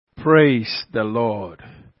Praise the Lord.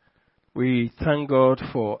 We thank God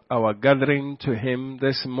for our gathering to Him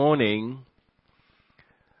this morning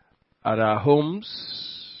at our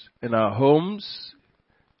homes, in our homes,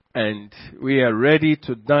 and we are ready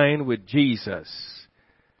to dine with Jesus.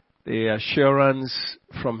 The assurance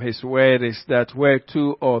from His word is that where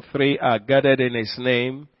 2 or 3 are gathered in His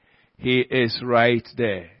name, He is right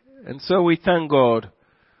there. And so we thank God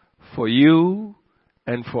for you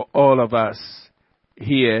and for all of us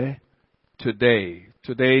here today.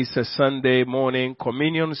 Today is a Sunday morning,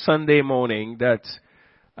 Communion Sunday morning, that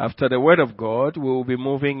after the Word of God, we will be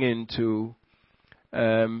moving into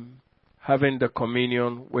having the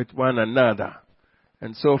communion with one another.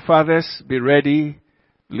 And so, fathers, be ready.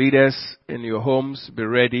 Leaders in your homes, be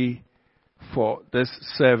ready for this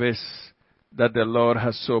service that the Lord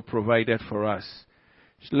has so provided for us.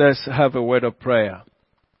 Let's have a word of prayer.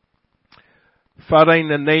 Father, in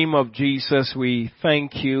the name of Jesus, we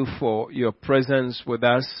thank you for your presence with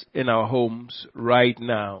us in our homes right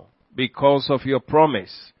now because of your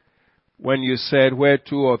promise. When you said where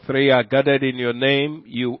 2 or 3 are gathered in your name,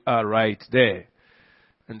 you are right there.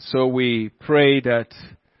 And so we pray that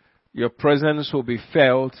your presence will be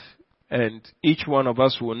felt and each one of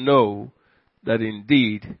us will know that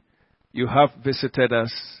indeed you have visited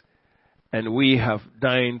us and we have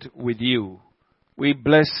dined with you. We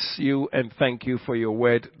bless you and thank you for your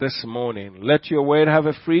word this morning. Let your word have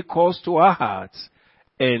a free course to our hearts.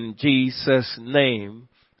 In Jesus' name,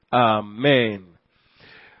 amen.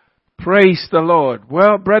 Praise the Lord.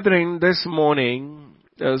 Well, brethren, this morning,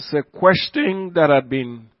 there's a question that had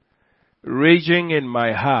been raging in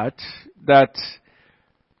my heart that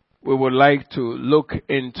we would like to look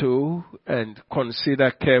into and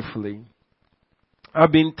consider carefully.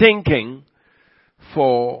 I've been thinking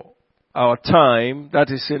for our time,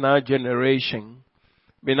 that is in our generation,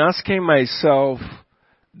 been asking myself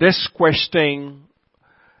this question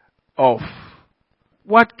of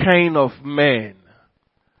what kind of man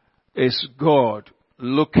is God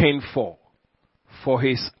looking for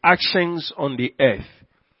His actions on the earth?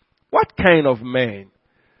 What kind of man?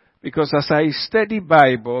 Because as I study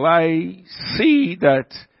Bible, I see that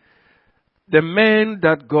the men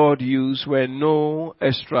that God used were no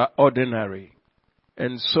extraordinary.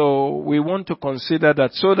 And so we want to consider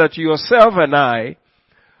that so that yourself and I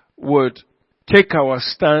would take our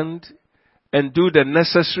stand and do the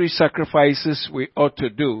necessary sacrifices we ought to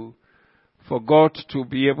do for God to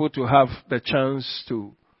be able to have the chance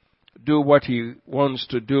to do what He wants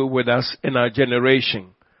to do with us in our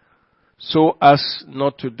generation, so as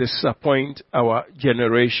not to disappoint our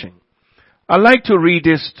generation. I'd like to read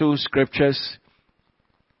these 2 scriptures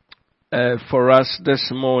for us this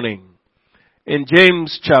morning. In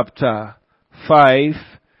James chapter 5,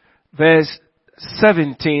 verse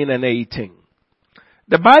 17 and 18.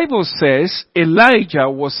 The Bible says Elijah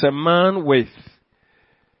was a man with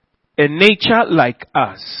a nature like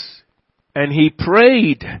us, and he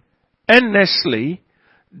prayed earnestly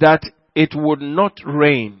that it would not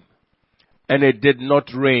rain, and it did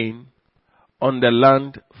not rain on the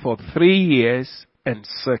land for 3 years and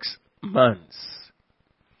 6 months.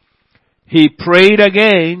 He prayed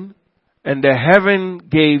again, and the heaven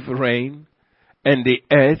gave rain, and the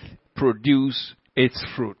earth produced its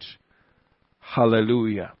fruit.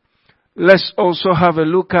 Hallelujah. Let's also have a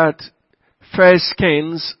look at 1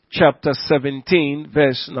 Kings chapter 17,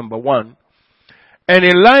 verse number 1. And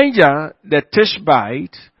Elijah the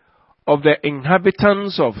Tishbite of the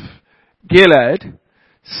inhabitants of Gilead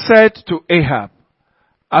said to Ahab,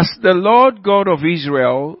 as the Lord God of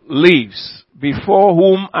Israel lives, before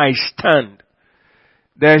whom I stand,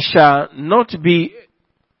 there shall not be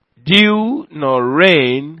dew nor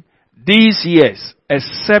rain these years,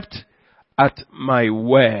 except at my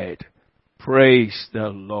word. Praise the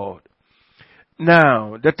Lord.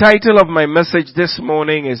 Now, the title of my message this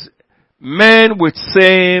morning is Men with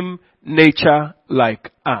Same Nature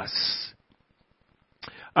Like Us.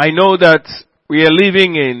 I know that we are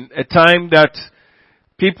living in a time that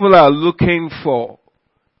people are looking for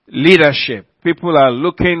leadership. People are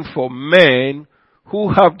looking for men who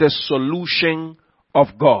have the solution of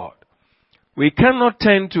God. We cannot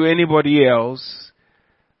turn to anybody else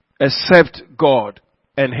except God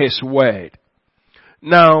and His Word.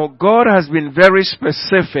 Now, God has been very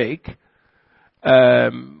specific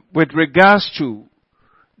with regards to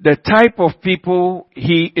the type of people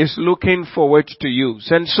He is looking forward to use.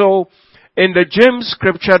 And so, in the James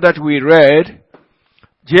scripture that we read,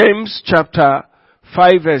 James chapter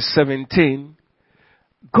 5 verse 17,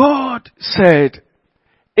 God said,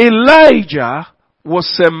 Elijah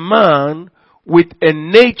was a man with a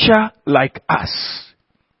nature like us.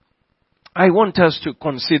 I want us to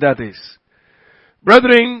consider this.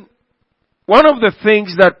 Brethren, one of the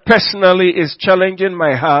things that personally is challenging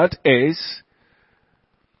my heart is,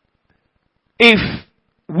 if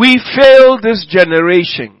we fail this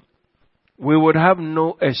generation, we would have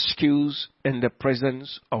no excuse in the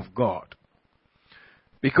presence of God.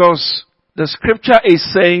 Because the scripture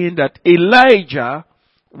is saying that Elijah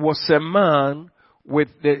was a man with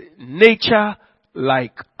the nature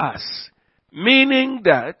like us. Meaning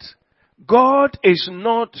that God is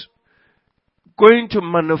not going to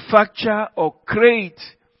manufacture or create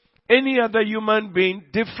any other human being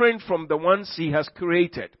different from the ones he has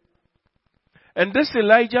created. And this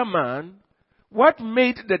Elijah man, what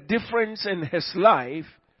made the difference in his life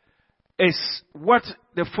is what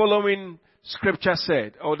the following scripture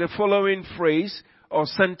said, or the following phrase or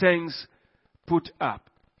sentence put up.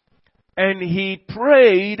 And he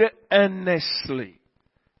prayed earnestly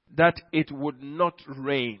that it would not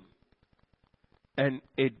rain. And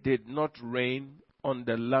it did not rain on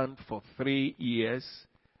the land for 3 years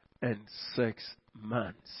and 6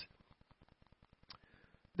 months.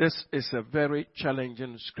 This is a very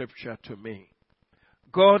challenging scripture to me.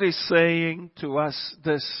 God is saying to us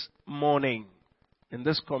this morning in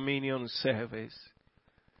this communion service,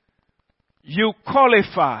 you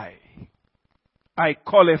qualify, I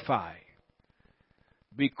qualify,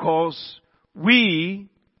 because we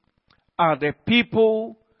are the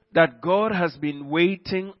people that God has been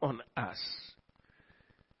waiting on us.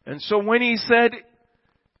 And so when he said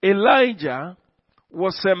Elijah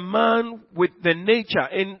was a man with the nature,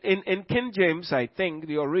 in King James, I think,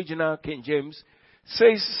 the original King James,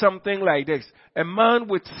 says something like this: a man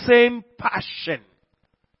with same passion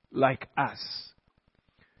like us.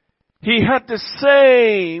 He had the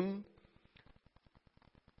same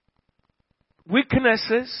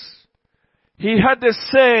weaknesses. He had the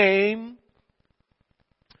same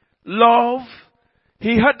love.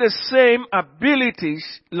 He had the same abilities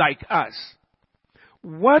like us.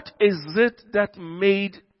 What is it that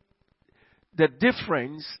made the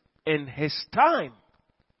difference in his time?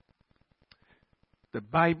 The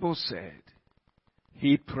Bible said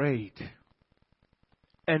he prayed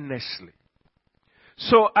earnestly.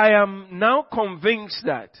 So I am now convinced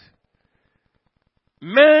that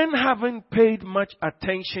men haven't paid much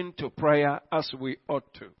attention to prayer as we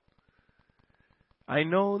ought to. I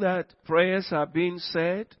know that prayers are being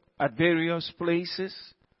said at various places,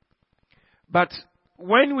 but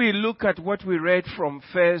when we look at what we read from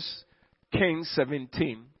 1 Kings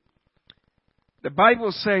 17, the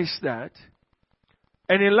Bible says that,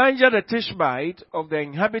 and Elijah the Tishbite of the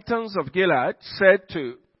inhabitants of Gilead said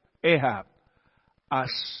to Ahab, as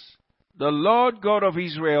the Lord God of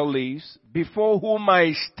Israel lives, before whom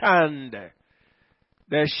I stand,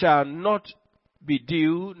 there shall not be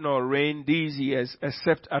dew nor rain these years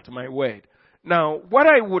except at my word. Now, what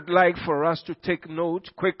I would like for us to take note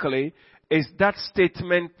quickly is that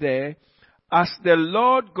statement there, as the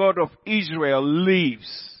Lord God of Israel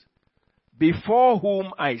lives, before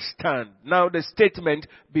whom I stand. Now the statement,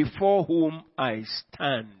 before whom I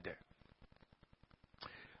stand.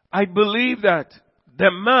 I believe that the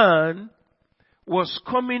man was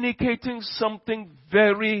communicating something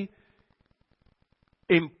very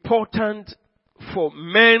important for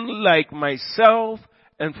men like myself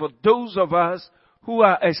and for those of us who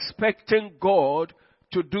are expecting God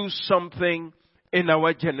to do something in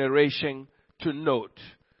our generation to note.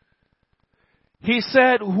 He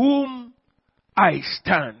said, whom I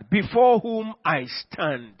stand, before whom I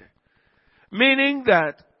stand. Meaning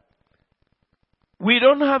that we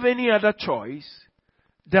don't have any other choice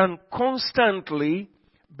than constantly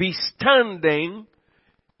be standing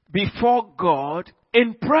before God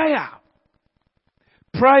in prayer.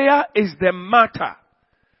 Prayer is the matter.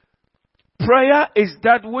 Prayer is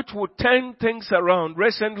that which will turn things around.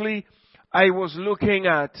 Recently, I was looking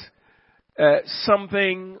at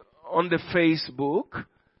something on the Facebook,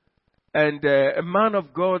 and a man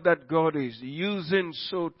of God that God is using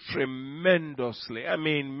so tremendously. I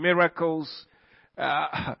mean, miracles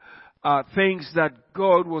are things that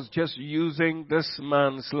God was just using this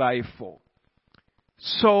man's life for.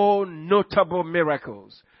 So notable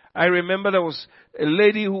miracles. I remember there was a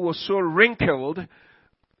lady who was so wrinkled,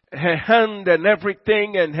 her hand and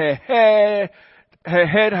everything, and her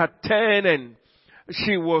head had turned, and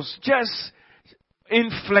she was just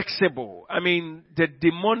inflexible. I mean, the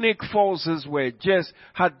demonic forces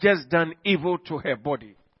had just done evil to her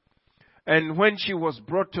body. And when she was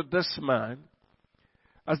brought to this man,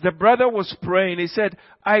 as the brother was praying, he said,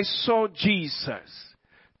 I saw Jesus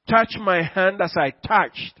touch my hand as I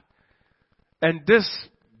touched. And this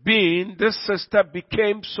sister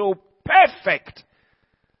became so perfect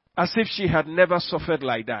as if she had never suffered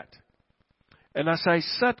like that. And as I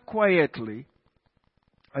sat quietly,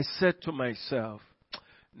 I said to myself,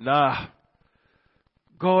 nah,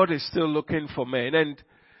 God is still looking for men. And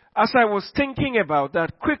as I was thinking about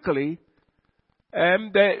that quickly,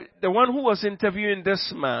 the one who was interviewing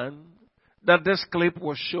this man, that this clip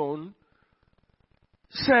was shown,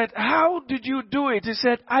 said, how did you do it? He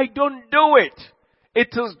said, I don't do it. It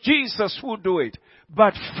is Jesus who do it.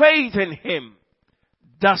 But faith in Him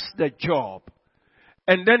does the job.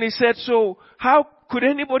 And then he said, so how could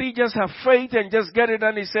anybody just have faith and just get it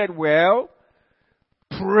done? He said, well,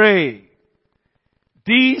 pray.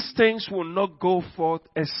 These things will not go forth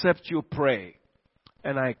except you pray.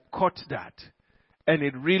 And I caught that. And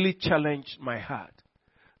it really challenged my heart.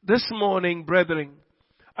 This morning, brethren,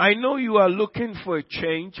 I know you are looking for a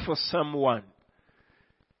change for someone.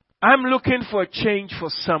 I'm looking for a change for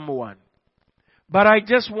someone. But I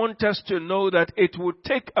just want us to know that it will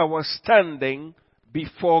take our standing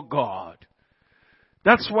before God.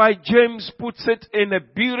 That's why James puts it in a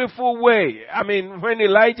beautiful way. I mean, when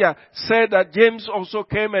Elijah said that, James also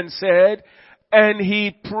came and said, and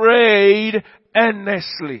he prayed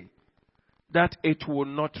earnestly that it will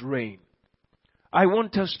not rain. I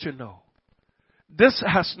want us to know, this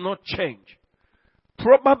has not changed.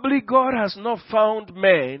 Probably God has not found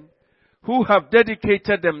men who have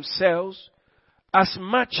dedicated themselves as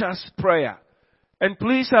much as prayer. And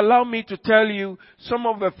please allow me to tell you some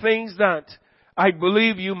of the things that I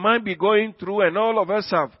believe you might be going through, and all of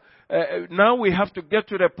us have. Now we have to get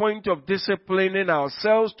to the point of disciplining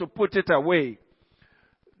ourselves to put it away.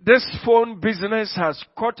 This phone business has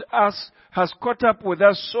caught up with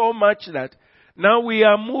us so much that now we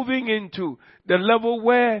are moving into the level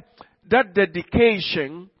where that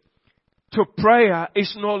dedication to prayer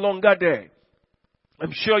is no longer there.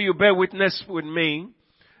 I'm sure you bear witness with me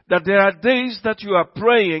that there are days that you are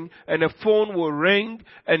praying and the phone will ring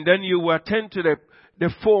and then you will attend to the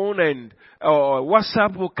phone and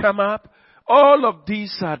WhatsApp will come up. All of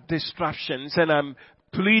these are distractions, and I'm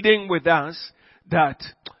pleading with us that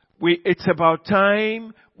it's about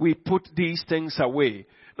time we put these things away.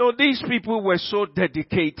 No, these people were so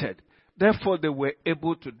dedicated. Therefore, they were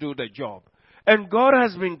able to do the job. And God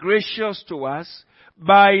has been gracious to us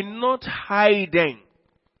by not hiding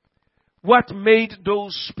what made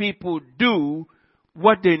those people do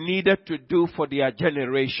what they needed to do for their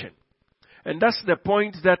generation. And that's the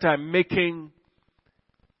point that I'm making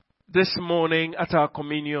this morning at our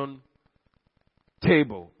communion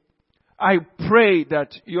table. I pray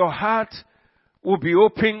that your heart will be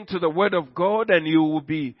open to the Word of God and you will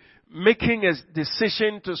be making a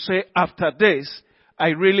decision to say, after this, I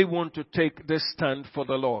really want to take this stand for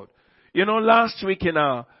the Lord. You know, last week in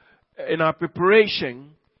our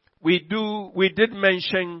preparation, we did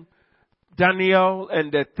mention Daniel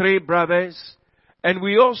and the three brothers, and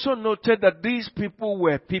we also noted that these people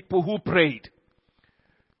were people who prayed.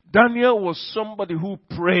 Daniel was somebody who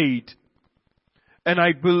prayed. And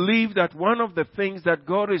I believe that one of the things that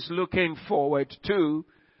God is looking forward to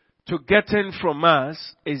getting from us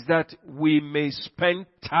is that we may spend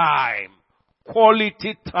time,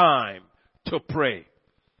 quality time to pray.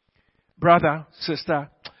 Brother, sister,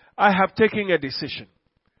 I have taken a decision.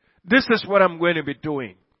 This is what I'm going to be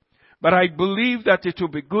doing. But I believe that it will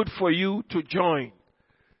be good for you to join,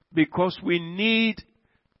 because we need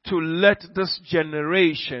to let this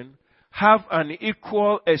generation have an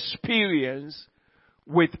equal experience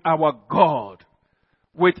with our God,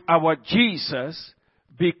 with our Jesus,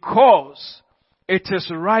 because it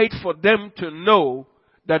is right for them to know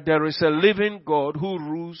that there is a living God who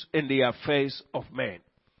rules in the affairs of men.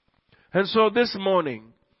 And so this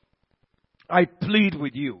morning, I plead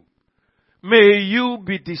with you. May you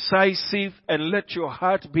be decisive and let your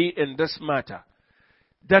heart be in this matter,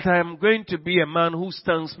 that I am going to be a man who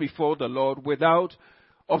stands before the Lord without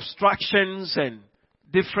obstructions and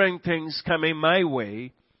different things coming my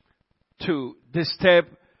way to disturb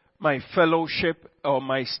my fellowship or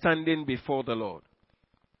my standing before the Lord.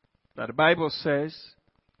 Now the Bible says,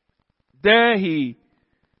 there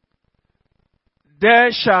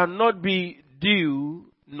shall not be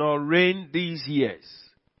dew nor rain these years,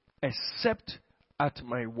 except at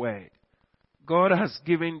my word. God has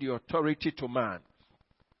given the authority to man.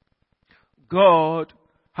 God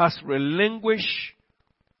has relinquished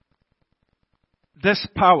this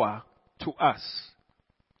power to us.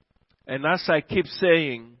 And as I keep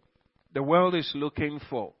saying, the world is looking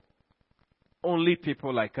for only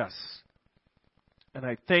people like us. And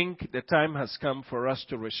I think the time has come for us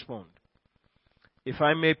to respond. If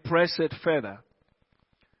I may press it further,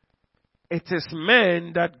 it is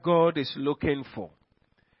men that God is looking for.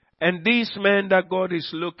 And these men that God is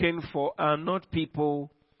looking for are not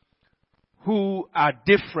people who are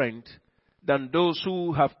different than those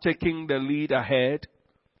who have taken the lead ahead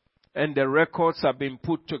and the records have been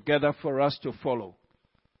put together for us to follow.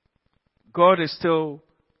 God is still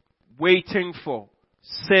waiting for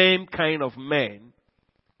same kind of men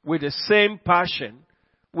with the same passion,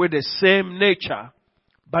 with the same nature,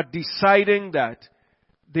 but deciding that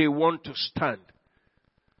they want to stand.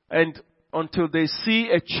 And until they see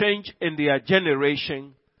a change in their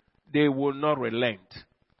generation, they will not relent.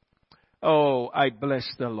 Oh, I bless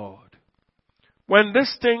the Lord. When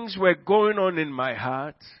these things were going on in my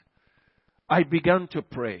heart, I began to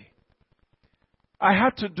pray. I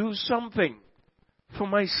had to do something for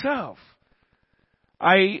myself.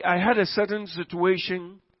 I had a certain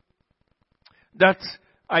situation that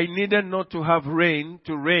I needed not to have rain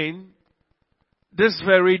to rain. This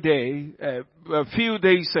very day, a few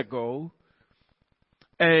days ago,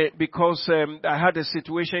 because I had a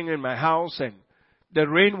situation in my house and the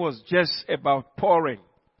rain was just about pouring.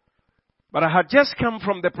 But I had just come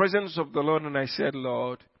from the presence of the Lord and I said,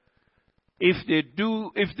 Lord, if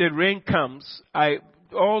the rain comes,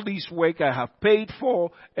 all this work I have paid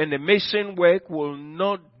for and the mason work will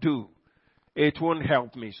not do. It won't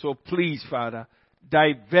help me. So please, Father,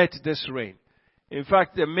 divert this rain. In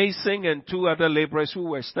fact, the mason and two other laborers who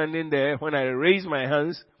were standing there, when I raised my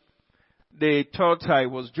hands, they thought I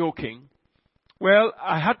was joking. Well,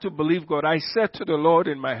 I had to believe God. I said to the Lord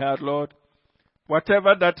in my heart, Lord,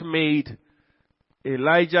 whatever that made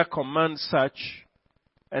Elijah command such,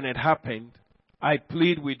 and it happened, I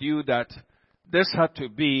plead with you that this had to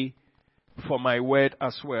be for my word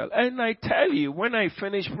as well. And I tell you, when I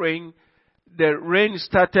finished praying, the rain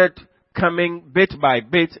started coming bit by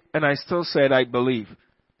bit, and I still said, I believe.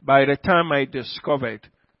 By the time I discovered,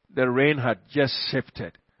 the rain had just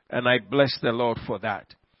shifted, and I bless the Lord for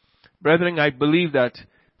that. Brethren, I believe that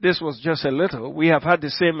this was just a little. We have had the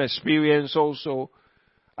same experience also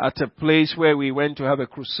at a place where we went to have a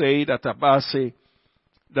crusade at Abasi,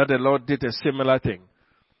 that the Lord did a similar thing.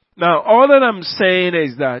 Now, all that I'm saying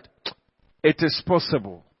is that it is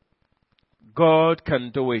possible. God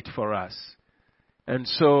can do it for us. And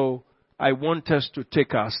so, I want us to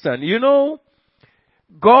take our stand. You know,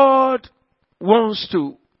 God wants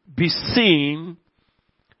to be seen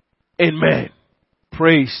in men.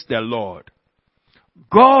 Praise the Lord.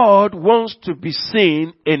 God wants to be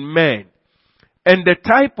seen in men. And the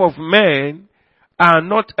type of men are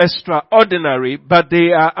not extraordinary, but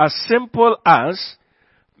they are as simple as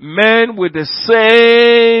men with the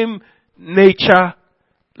same nature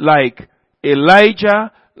like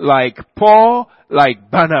Elijah, like Paul,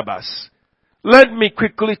 like Barnabas. Let me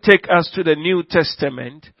quickly take us to the New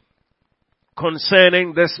Testament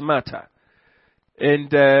concerning this matter. In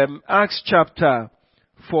Acts chapter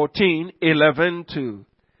 14, 11 to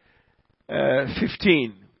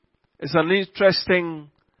 15. It's an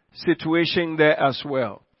interesting situation there as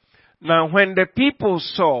well. Now, when the people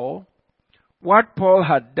saw what Paul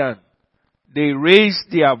had done, they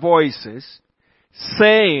raised their voices,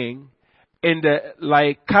 saying in the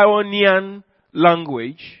Lycaonian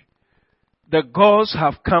language, the gods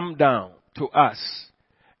have come down to us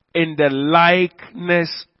in the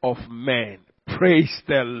likeness of men. Praise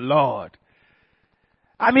the Lord.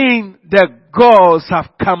 I mean, the gods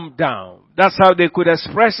have come down. That's how they could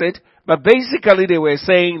express it. But basically they were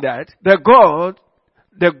saying that the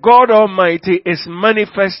God Almighty is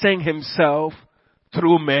manifesting Himself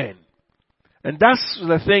through men. And that's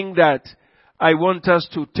the thing that I want us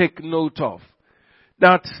to take note of.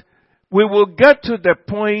 That we will get to the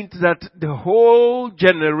point that the whole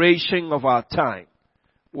generation of our time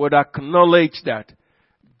would acknowledge that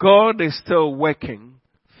God is still working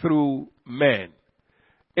through men.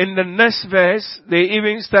 In the next verse, they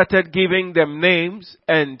even started giving them names,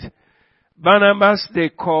 and Barnabas they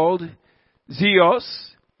called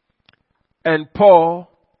Zeus, and Paul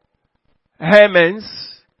Hermes,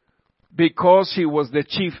 because he was the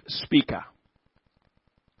chief speaker.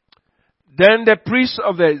 Then the priest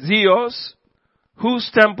of the Zeus, whose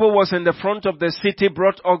temple was in the front of the city,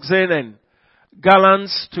 brought oxen and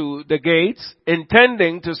gallons to the gates,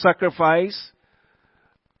 intending to sacrifice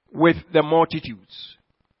with the multitudes.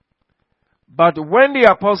 But when the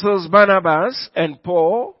apostles Barnabas and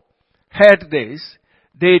Paul heard this,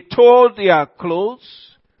 they tore their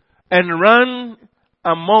clothes and ran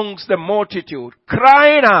amongst the multitude,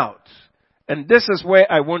 crying out. And this is where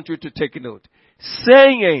I want you to take note.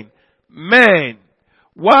 Saying, men,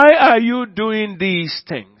 why are you doing these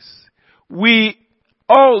things? We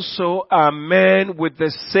also are men with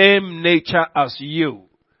the same nature as you,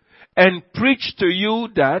 and preach to you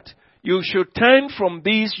that you should turn from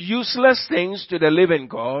these useless things to the living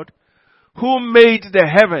God, who made the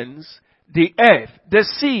heavens, the earth, the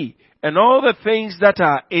sea, and all the things that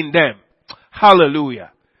are in them.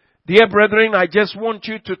 Hallelujah. Dear brethren, I just want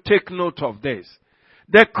you to take note of this.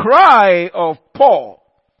 The cry of Paul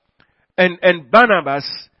and Barnabas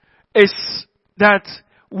is that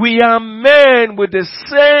we are men with the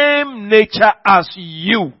same nature as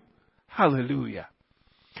you. Hallelujah.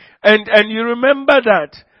 And you remember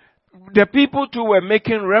that the people too were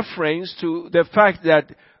making reference to the fact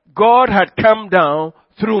that God had come down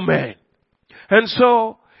through men. And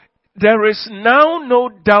so, there is now no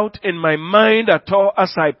doubt in my mind at all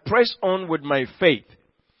as I press on with my faith.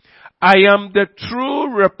 I am the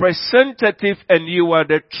true representative and you are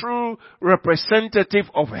the true representative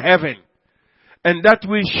of heaven. And that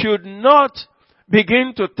we should not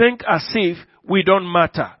begin to think as if we don't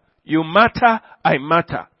matter. You matter, I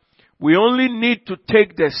matter. We only need to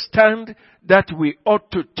take the stand that we ought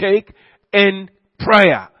to take in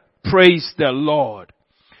prayer. Praise the Lord.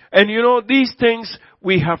 And you know, these things,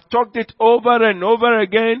 we have talked it over and over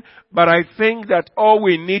again, but I think that all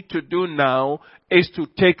we need to do now is to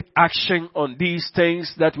take action on these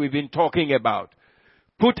things that we've been talking about.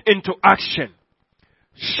 Put into action.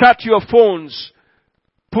 Shut your phones.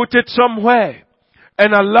 Put it somewhere.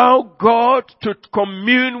 And allow God to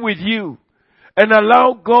commune with you. And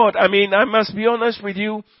allow God, I must be honest with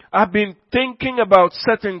you, I've been thinking about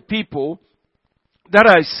certain people that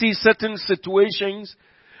I see certain situations,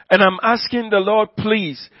 and I'm asking the Lord,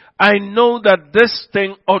 please, I know that this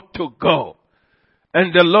thing ought to go.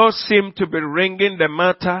 And the Lord seemed to be ringing the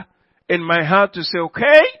matter in my heart to say,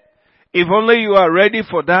 okay, if only you are ready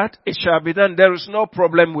for that, it shall be done. There is no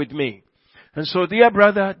problem with me. And so, dear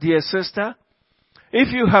brother, dear sister,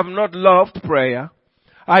 if you have not loved prayer,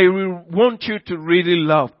 I want you to really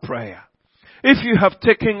love prayer. If you have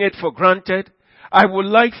taken it for granted, I would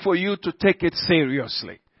like for you to take it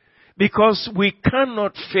seriously. Because we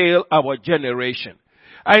cannot fail our generation.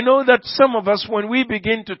 I know that some of us, when we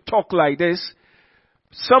begin to talk like this,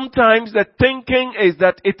 sometimes the thinking is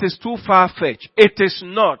that it is too far-fetched. It is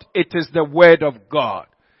not. It is the Word of God.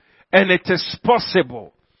 And it is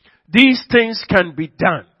possible. These things can be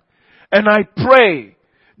done. And I pray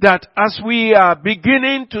that as we are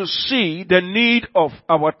beginning to see the need of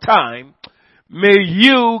our time, may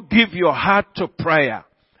you give your heart to prayer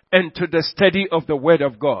and to the study of the Word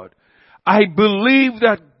of God. I believe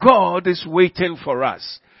that God is waiting for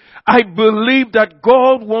us. I believe that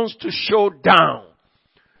God wants to show down.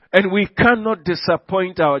 And we cannot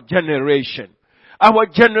disappoint our generation. Our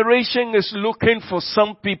generation is looking for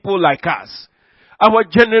some people like us. Our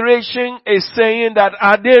generation is saying that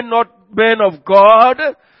are they not men of God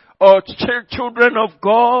or children of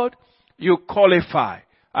God? You qualify.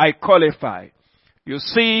 I qualify. You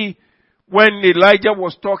see, when Elijah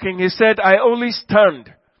was talking, he said, I only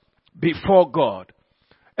stand before God.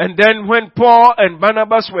 And then when Paul and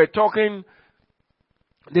Barnabas were talking,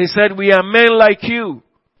 they said, we are men like you.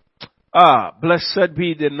 Blessed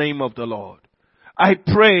be the name of the Lord. I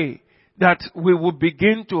pray that we will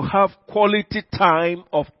begin to have quality time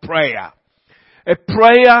of prayer. A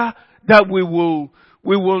prayer that we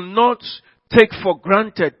will not take for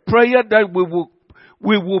granted. Prayer that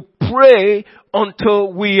we will pray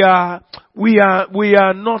until we are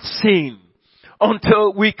not seen.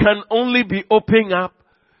 Until we can only be opening up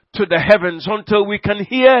to the heavens. Until we can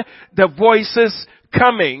hear the voices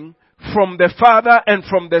coming from the Father and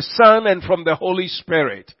from the Son and from the Holy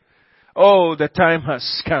Spirit. Oh, the time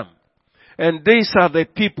has come. And these are the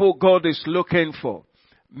people God is looking for.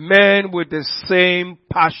 Men with the same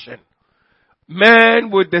passion. Men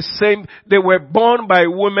with the same, they were born by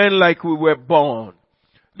women like we were born.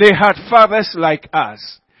 They had fathers like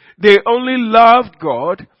us. They only loved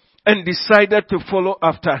God and decided to follow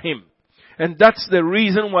after Him. And that's the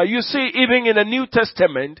reason why, you see, even in the New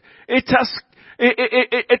Testament, it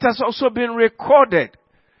has also been recorded.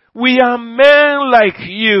 We are men like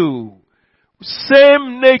you.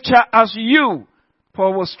 Same nature as you.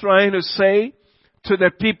 Paul was trying to say to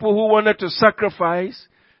the people who wanted to sacrifice,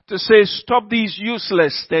 to say, stop these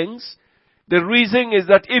useless things. The reason is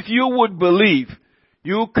that if you would believe,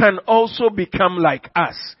 you can also become like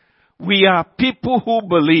us. We are people who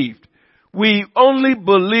believed. We only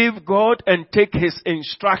believe God and take His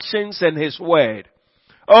instructions and His word.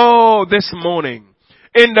 Oh, this morning,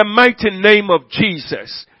 in the mighty name of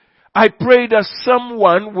Jesus, I pray that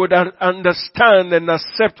someone would understand and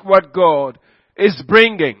accept what God is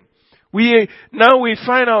bringing. Now we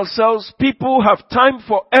find ourselves, people have time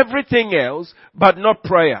for everything else, but not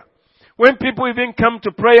prayer. When people even come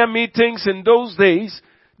to prayer meetings in those days,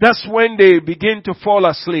 that's when they begin to fall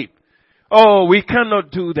asleep. Oh, we cannot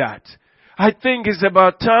do that. I think it's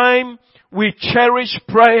about time we cherish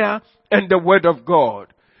prayer and the Word of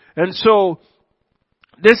God. And so,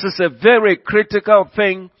 this is a very critical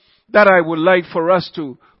thing that I would like for us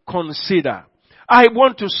to consider. I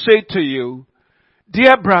want to say to you,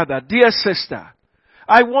 dear brother, dear sister,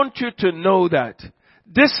 I want you to know that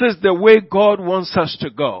this is the way God wants us to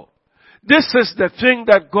go. This is the thing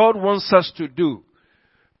that God wants us to do.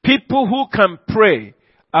 People who can pray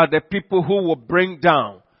are the people who will bring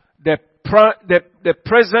down the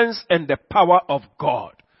presence and the power of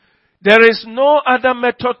God. There is no other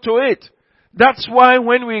method to it. That's why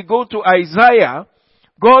when we go to Isaiah,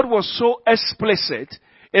 God was so explicit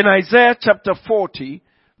in Isaiah chapter 40,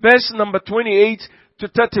 verse number 28 to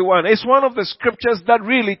 31. It's one of the scriptures that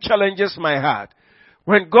really challenges my heart.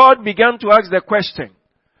 When God began to ask the question,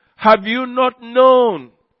 have you not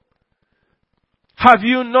known? Have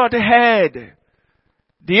you not heard?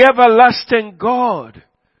 The everlasting God,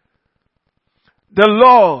 the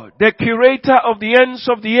Lord, the creator of the ends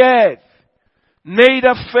of the earth,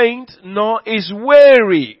 neither faint nor is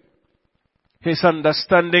weary. His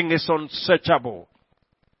understanding is unsearchable.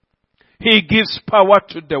 He gives power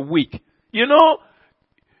to the weak. You know,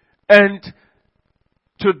 and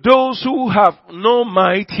to those who have no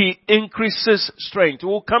might, He increases strength.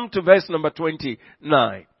 We'll come to verse number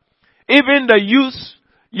 29. Even the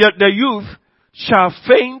youth shall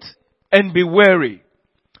faint and be weary,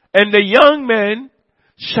 and the young men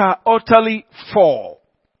shall utterly fall.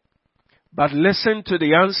 But listen to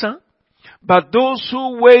the answer. But those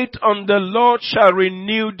who wait on the Lord shall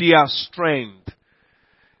renew their strength.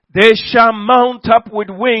 They shall mount up with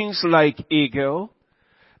wings like eagle.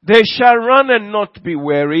 They shall run and not be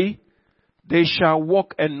weary. They shall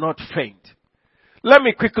walk and not faint. Let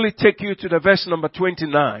me quickly take you to the verse number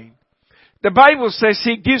 29. The Bible says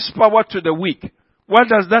He gives power to the weak. What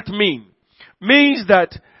does that mean? Means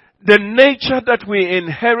that the nature that we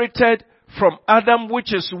inherited from Adam,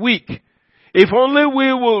 which is weak, if only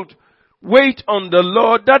we would wait on the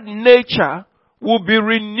Lord, that nature will be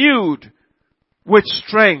renewed with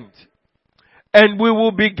strength. And we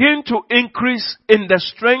will begin to increase in the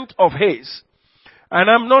strength of His. And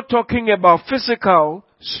I'm not talking about physical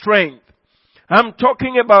strength. I'm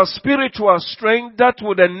talking about spiritual strength that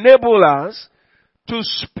would enable us to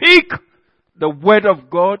speak the word of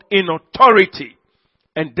God in authority.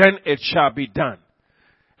 And then it shall be done.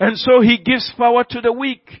 And so He gives power to the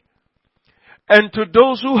weak. And to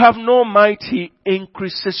those who have no might, He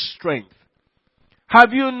increases strength.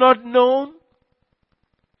 Have you not known?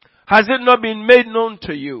 Has it not been made known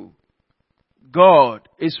to you? God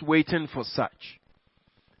is waiting for such.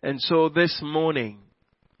 And so this morning,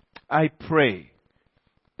 I pray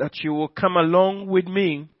that you will come along with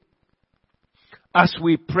me as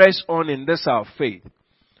we press on in this our faith.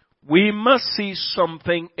 We must see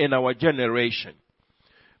something in our generation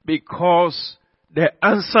because the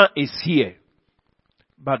answer is here.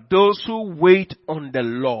 But those who wait on the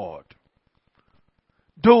Lord,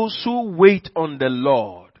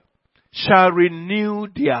 shall renew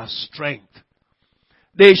their strength.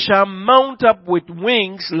 They shall mount up with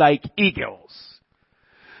wings like eagles.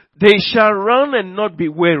 They shall run and not be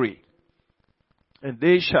weary. And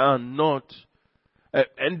they shall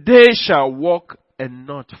walk and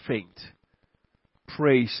not faint.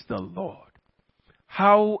 Praise the Lord.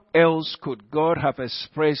 How else could God have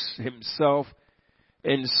expressed Himself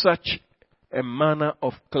in such a manner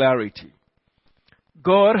of clarity?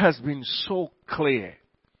 God has been so clear.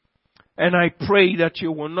 And I pray that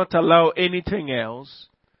you will not allow anything else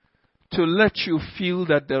to let you feel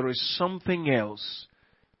that there is something else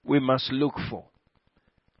we must look for.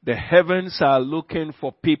 The heavens are looking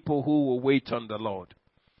for people who will wait on the Lord.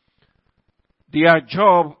 Their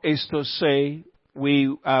job is to say,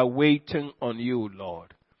 we are waiting on you,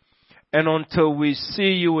 Lord. And until we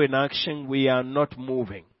see you in action, we are not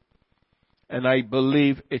moving. And I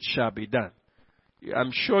believe it shall be done.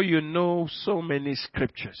 I'm sure you know so many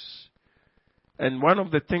scriptures. And one of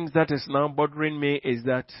the things that is now bothering me is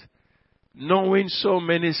that knowing so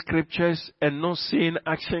many scriptures and not seeing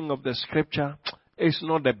action of the scripture is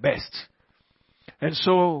not the best. And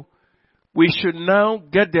so we should now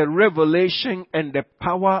get the revelation and the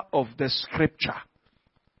power of the scripture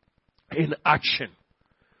in action.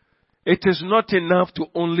 It is not enough to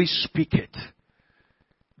only speak it,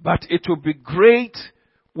 but it will be great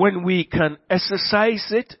when we can exercise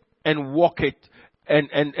it and walk it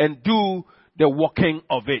and do the walking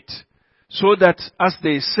of it. So that, as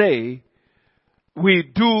they say, we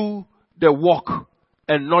do the walk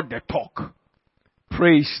and not the talk.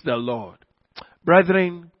 Praise the Lord.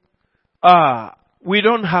 Brethren, we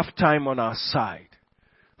don't have time on our side.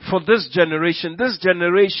 for this generation. This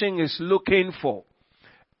generation is looking for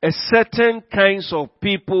a certain kinds of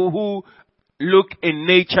people who look in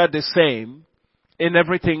nature the same in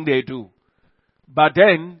everything they do. But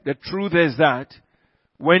then the truth is that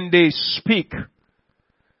when they speak,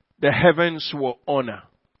 the heavens will honor.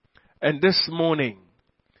 And this morning,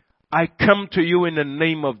 I come to you in the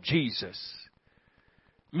name of Jesus.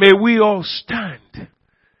 May we all stand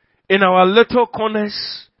in our little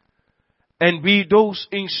corners and be those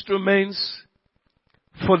instruments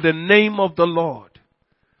for the name of the Lord.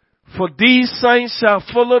 For these signs shall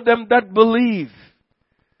follow them that believe.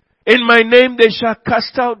 In my name they shall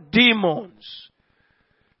cast out demons.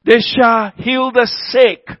 They shall heal the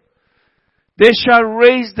sick. They shall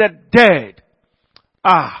raise the dead.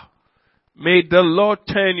 May the Lord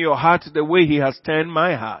turn your heart the way He has turned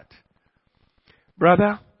my heart.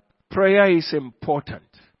 Brother, prayer is important.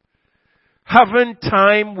 Having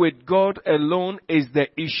time with God alone is the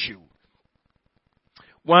issue.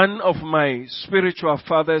 One of my spiritual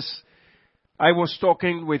fathers, I was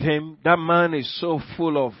talking with him. That man is so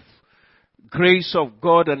full of grace of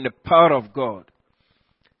God and the power of God.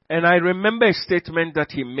 And I remember a statement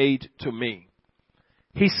that he made to me.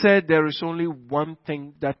 He said there is only one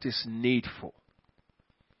thing that is needful.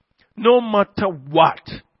 No matter what,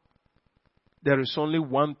 there is only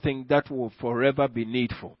one thing that will forever be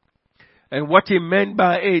needful. And what he meant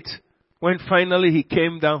by it, when finally he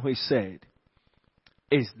came down, he said,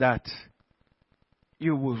 is that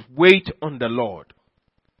you will wait on the Lord.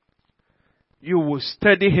 You will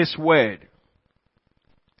study His Word.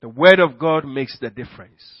 The Word of God makes the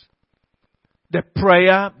difference. The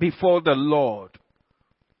prayer before the Lord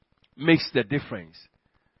makes the difference.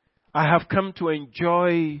 I have come to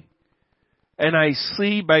enjoy, and I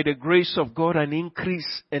see by the grace of God an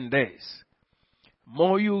increase in this. The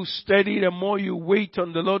more you study, the more you wait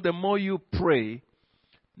on the Lord, the more you pray,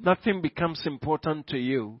 nothing becomes important to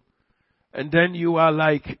you. And then you are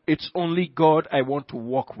like, it's only God I want to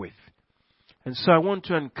walk with. And so I want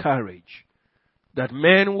to encourage that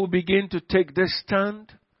men will begin to take this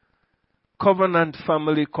stand. Covenant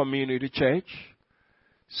Family Community Church,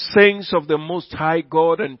 saints of the Most High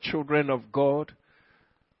God and children of God,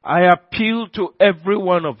 I appeal to every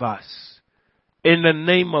one of us in the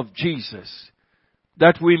name of Jesus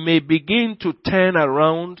that we may begin to turn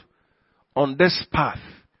around on this path,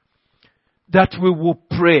 that we will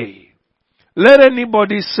pray. Let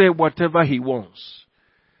anybody say whatever he wants,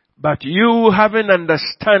 but you have an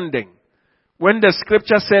understanding. When the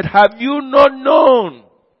scripture said, have you not known?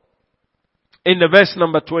 In the verse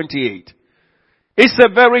number 28. It's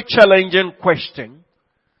a very challenging question.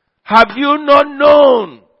 Have you not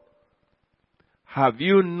known? Have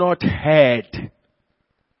you not heard?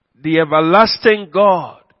 The everlasting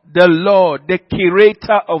God, the Lord, the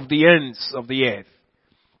curator of the ends of the earth,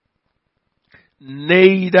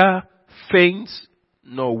 neither faints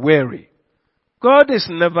nor weary. God is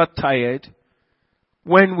never tired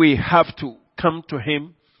when we have to come to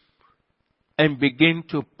Him and begin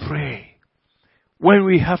to pray. When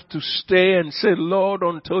we have to stay and say, Lord,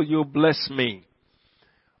 until you bless me,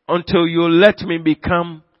 until you let me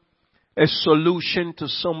become a solution to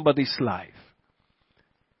somebody's life,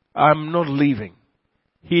 I'm not leaving.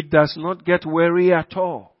 He does not get weary at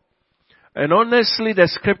all. And honestly, the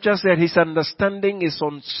scripture said His understanding is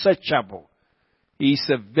unsearchable. He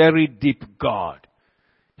is a very deep God.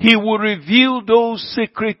 He will reveal those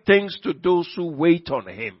secret things to those who wait on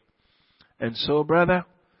Him. And so, brother,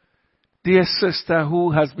 dear sister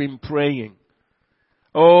who has been praying,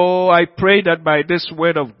 I pray that by this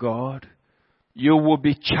word of God, you will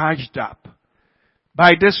be charged up.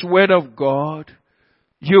 By this word of God,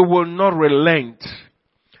 you will not relent.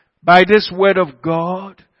 By this word of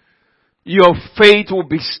God, your faith will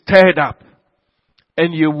be stirred up.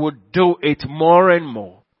 And you would do it more and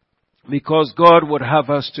more. Because God would have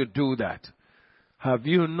us to do that. Have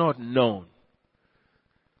you not known?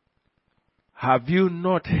 Have you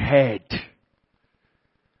not heard?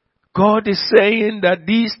 God is saying that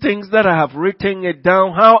these things that I have written it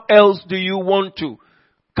down, how else do you want to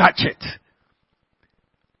catch it?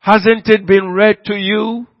 Hasn't it been read to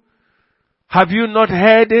you? Have you not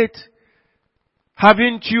heard it?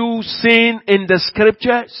 Haven't you seen in the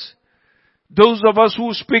scriptures? Those of us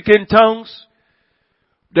who speak in tongues,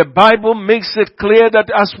 the Bible makes it clear that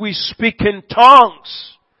as we speak in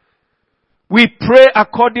tongues, we pray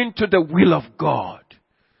according to the will of God.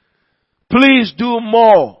 Please do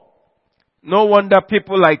more. No wonder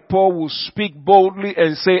people like Paul will speak boldly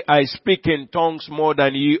and say, I speak in tongues more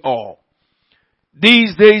than ye all.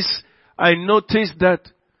 These days, I notice that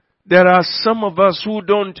there are some of us who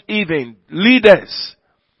don't even, leaders,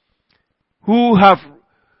 who have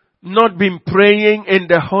not been praying in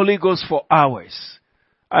the Holy Ghost for hours,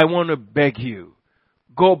 I want to beg you,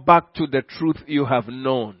 go back to the truth you have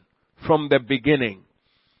known from the beginning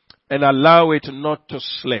and allow it not to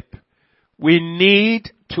slip. We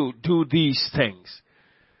need to do these things.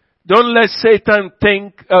 Don't let Satan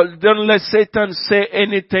say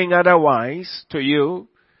anything otherwise to you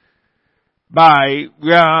by,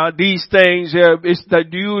 these things, is that,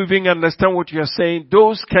 do you even understand what you're saying?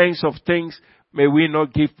 Those kinds of things, may we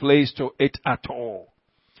not give place to it at all.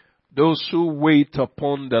 Those who wait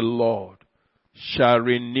upon the Lord shall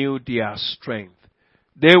renew their strength.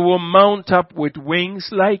 They will mount up with wings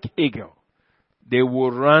like eagle. They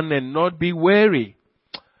will run and not be weary.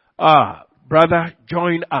 Brother,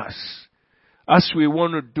 join us as we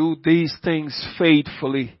want to do these things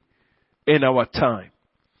faithfully in our time.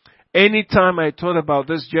 Anytime I thought about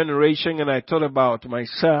this generation and I thought about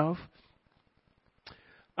myself,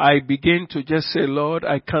 I begin to just say, Lord,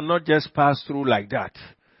 I cannot just pass through like that.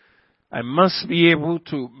 I must be able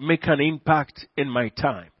to make an impact in my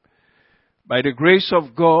time. By the grace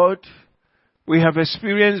of God, we have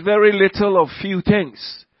experienced very little of few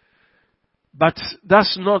things. But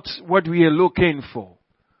that's not what we are looking for.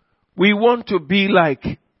 We want to be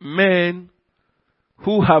like men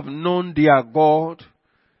who have known their God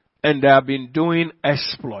and they have been doing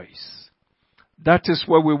exploits. That is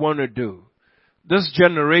what we want to do. This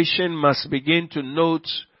generation must begin to note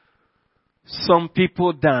some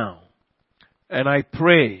people down. And I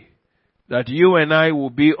pray that you and I will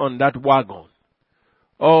be on that wagon.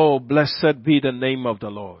 Oh, blessed be the name of the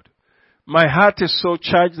Lord. My heart is so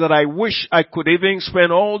charged that I wish I could even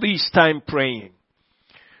spend all this time praying.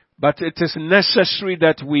 But it is necessary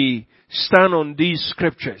that we stand on these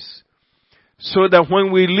scriptures so that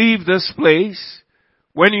when we leave this place,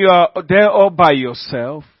 when you are there all by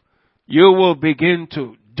yourself, you will begin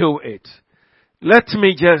to do it. Let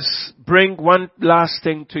me just bring one last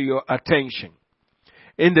thing to your attention.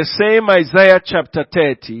 In the same Isaiah chapter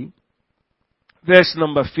 30, verse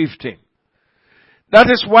number 15. That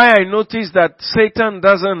is why I notice that Satan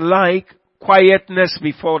doesn't like quietness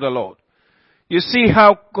before the Lord. You see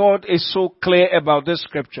how God is so clear about this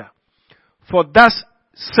scripture. For thus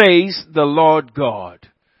says the Lord God,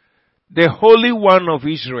 the Holy One of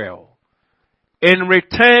Israel, in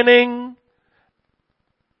returning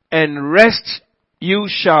and rest you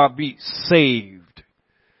shall be saved.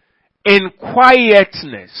 In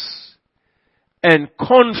quietness and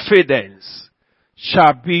confidence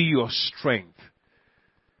shall be your strength.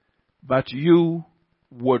 But you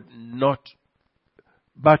would not.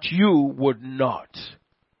 But you would not.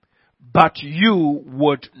 But you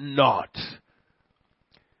would not.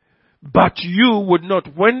 But you would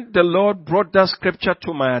not. When the Lord brought that scripture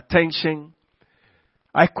to my attention,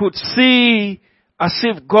 I could see as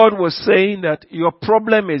if God was saying that your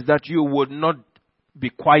problem is that you would not be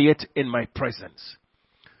quiet in my presence.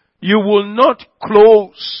 You will not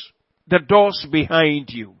close the doors behind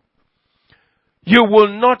you. You will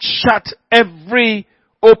not shut every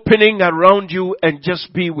opening around you and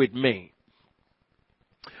just be with me.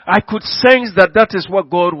 I could sense that that is what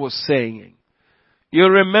God was saying. You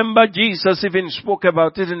remember Jesus even spoke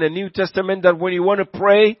about it in the New Testament that when you want to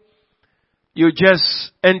pray, you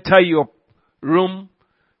just enter your room,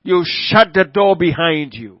 you shut the door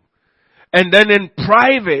behind you. And then in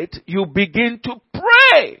private, you begin to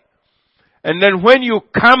pray. And then when you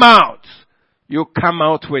come out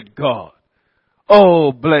with God.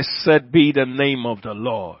 Oh, blessed be the name of the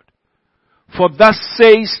Lord. For thus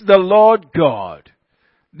says the Lord God,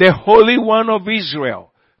 the Holy One of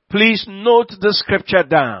Israel. Please note the scripture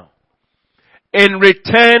down. In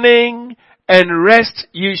returning and rest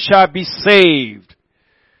you shall be saved.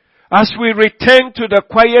 As we return to the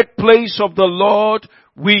quiet place of the Lord,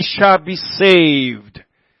 we shall be saved.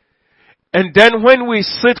 And then when we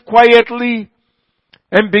sit quietly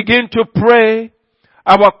and begin to pray,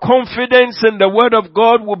 our confidence in the Word of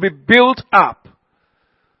God will be built up.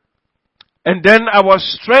 And then our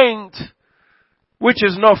strength, which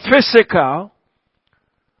is not physical,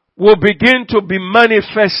 will begin to be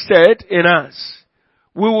manifested in us.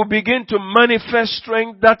 We will begin to manifest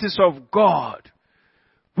strength that is of God.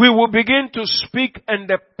 We will begin to speak and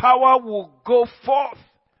the power will go forth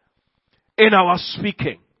in our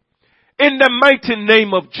speaking. In the mighty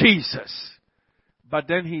name of Jesus. But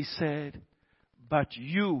then he said, but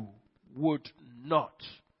you would not.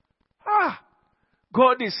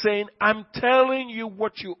 God is saying, I'm telling you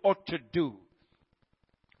what you ought to do.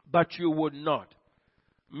 But you would not.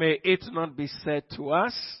 May it not be said to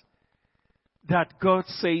us that God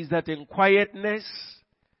says that in quietness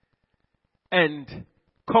and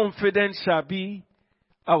confidence shall be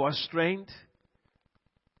our strength.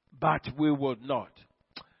 but we will not.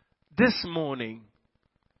 This morning,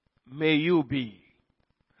 may you be.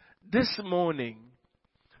 This morning,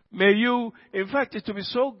 may you, in fact, it will be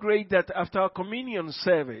so great that after our communion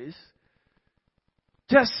service,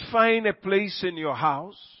 just find a place in your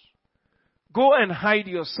house, go and hide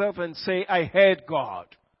yourself and say, I heard God.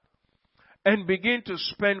 And begin to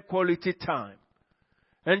spend quality time.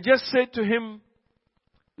 And just say to Him,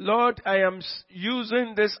 Lord, I am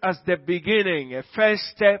using this as the beginning, a first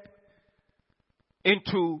step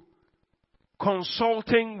into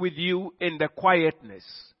consulting with you in the quietness,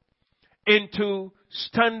 into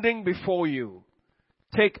standing before you.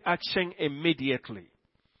 Take action immediately.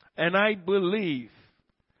 And I believe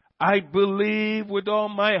with all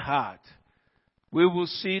my heart, we will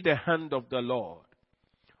see the hand of the Lord.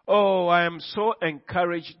 Oh, I am so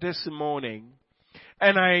encouraged this morning.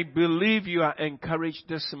 And I believe you are encouraged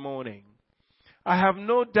this morning. I have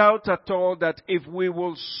no doubt at all that if we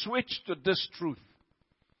will switch to this truth,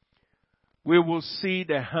 we will see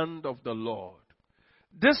the hand of the Lord.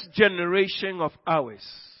 This generation of ours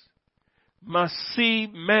must see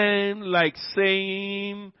men like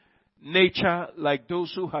same nature like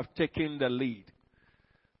those who have taken the lead.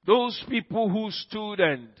 Those people who stood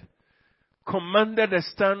and commanded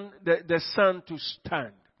the sun to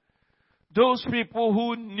stand. Those people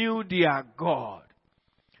who knew their God.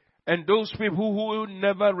 And those people who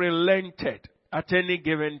never relented at any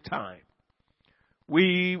given time.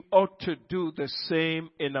 We ought to do the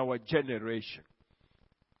same in our generation.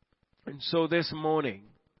 And so this morning,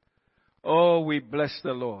 oh, we bless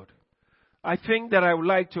the Lord. I think that I would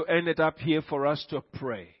like to end it up here for us to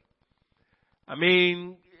pray. I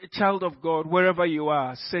mean, child of God, wherever you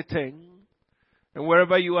are sitting and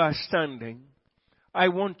wherever you are standing, I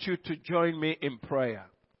want you to join me in prayer.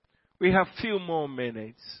 We have few more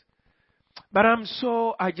minutes. But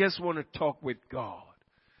I just want to talk with God.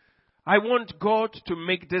 I want God to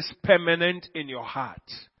make this permanent in your heart.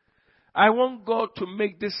 I want God to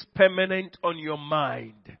make this permanent on your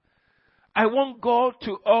mind. I want God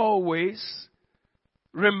to always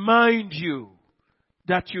remind you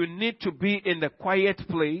that you need to be in the quiet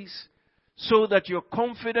place so that your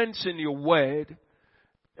confidence in your word,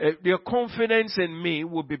 your confidence in me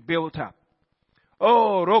will be built up.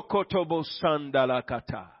 Oh, Rokotobo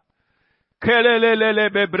Sandalakata. Kelelele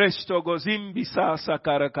bebresto gozimbisa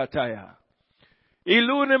sakarakataya.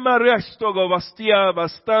 Ilune maresto govastia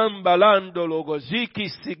bastan balando logoziki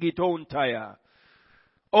sigitontaya.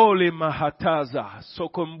 Ole mahataza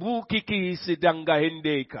sokombuki ki sidanga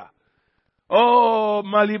hendeka. Oh,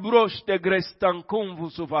 malibrosh de grestan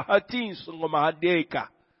kumvusu vahatin sungomahadeka.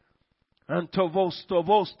 Antovosto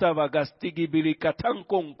vosta vagastigi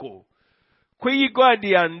bilikatankonko.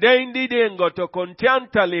 Kwigwadi andendi dengo to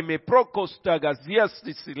contiantale me procosta gazias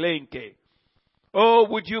silenke. Oh,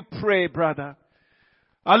 would you pray, brother?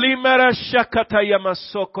 Alimara shakata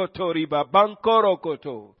yamasoko toriba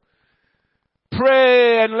bankorokoto.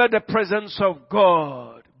 Pray and let the presence of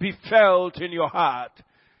God be felt in your heart.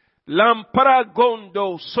 Lampara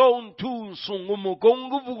gondo son tun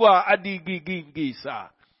sungumugonguwa adigigingisa.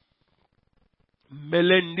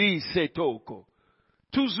 Melendi setoko.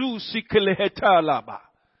 Tuzu sikelehetalaba.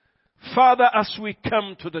 Father, as we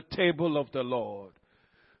come to the table of the Lord,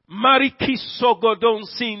 Marikisogodon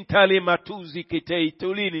sintale matuzi kitei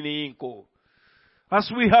tulini inko.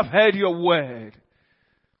 As we have heard your word,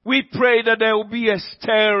 we pray that there will be a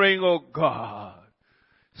stirring, O God.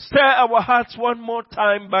 Stir our hearts one more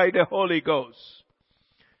time by the Holy Ghost.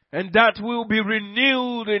 And that will be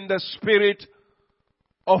renewed in the spirit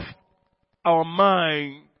of our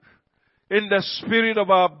mind, in the spirit of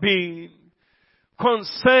our being,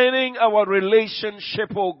 concerning our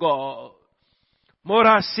relationship, O God.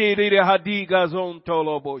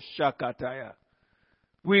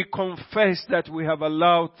 We confess that we have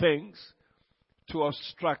allowed things to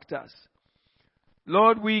obstruct us.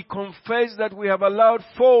 Lord, we confess that we have allowed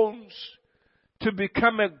phones to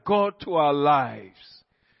become a god to our lives.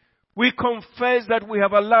 We confess that we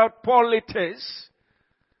have allowed politics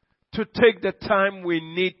to take the time we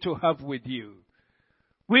need to have with you.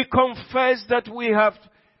 We confess that we have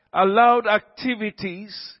allowed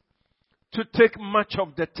activities to take much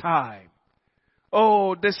of the time.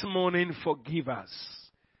 Oh, this morning forgive us.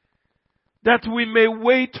 That we may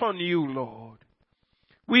wait on you, Lord.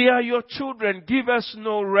 We are your children. Give us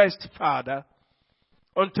no rest, Father,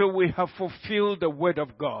 until we have fulfilled the word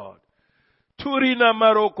of God. Turina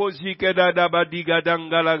maroko zikeda dabadiga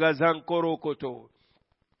dangalaga zankorokoto.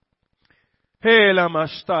 Hela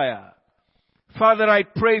mastaya. Father, I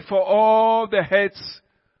pray for all the heads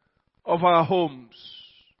of our homes.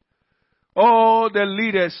 All the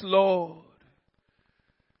leaders, Lord.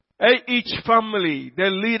 Each family, the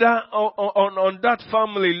leader on that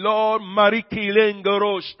family, Lord, Mariki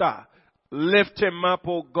Lengoroshta, lift him up,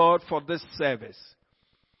 oh God, for this service.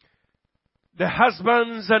 The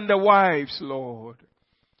husbands and the wives, Lord.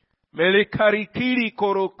 Melikarikiri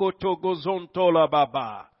korokoto gozontola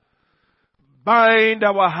baba. Bind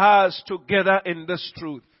our hearts together in this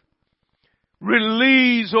truth.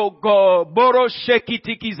 Release, oh God, Boro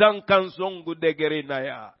shekitiki zankanzongu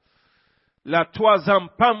degerinaya. La tua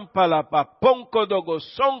zampampa la paponko dogo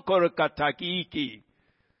sonko katakiki.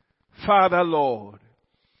 Father, Lord,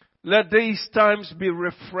 let these times be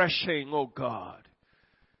refreshing, oh God.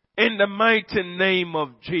 In the mighty name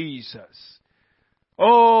of Jesus.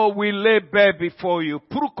 Oh, we lay bare before you.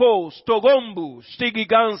 Pruko, Stogombu,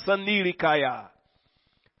 Stigigansa Nirikaya.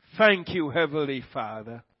 Thank you, Heavenly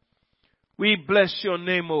Father. We bless your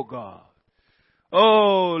name, O God.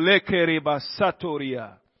 Oh, Lekeriba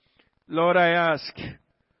Satoria. Lord, I ask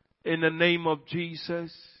in the name of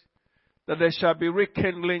Jesus that there shall be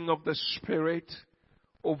rekindling of the Spirit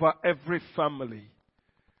over every family.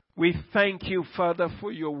 We thank you, Father,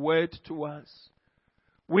 for your word to us.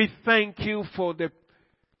 We thank you for the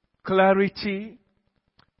clarity.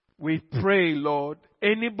 We pray, Lord,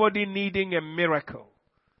 anybody needing a miracle,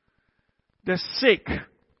 the sick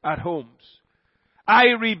at homes, I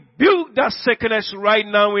rebuke that sickness right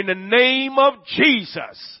now in the name of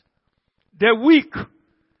Jesus. The weak,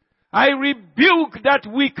 I rebuke that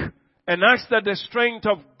weak and ask that the strength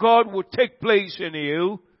of God will take place in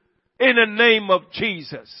you in the name of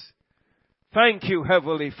Jesus. Thank you,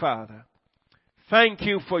 Heavenly Father. Thank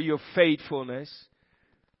you for your faithfulness.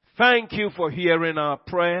 Thank you for hearing our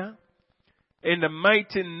prayer. In the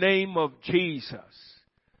mighty name of Jesus.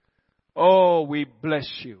 Oh, we bless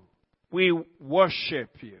you. We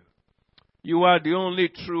worship you. You are the only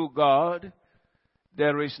true God.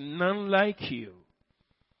 There is none like you.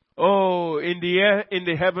 Oh, in the air, in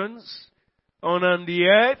the heavens, on the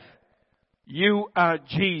earth, you are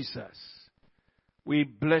Jesus. We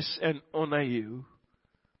bless and honor you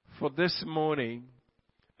for this morning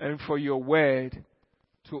and for your word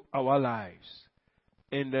to our lives.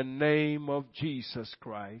 In the name of Jesus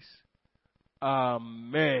Christ.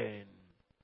 Amen.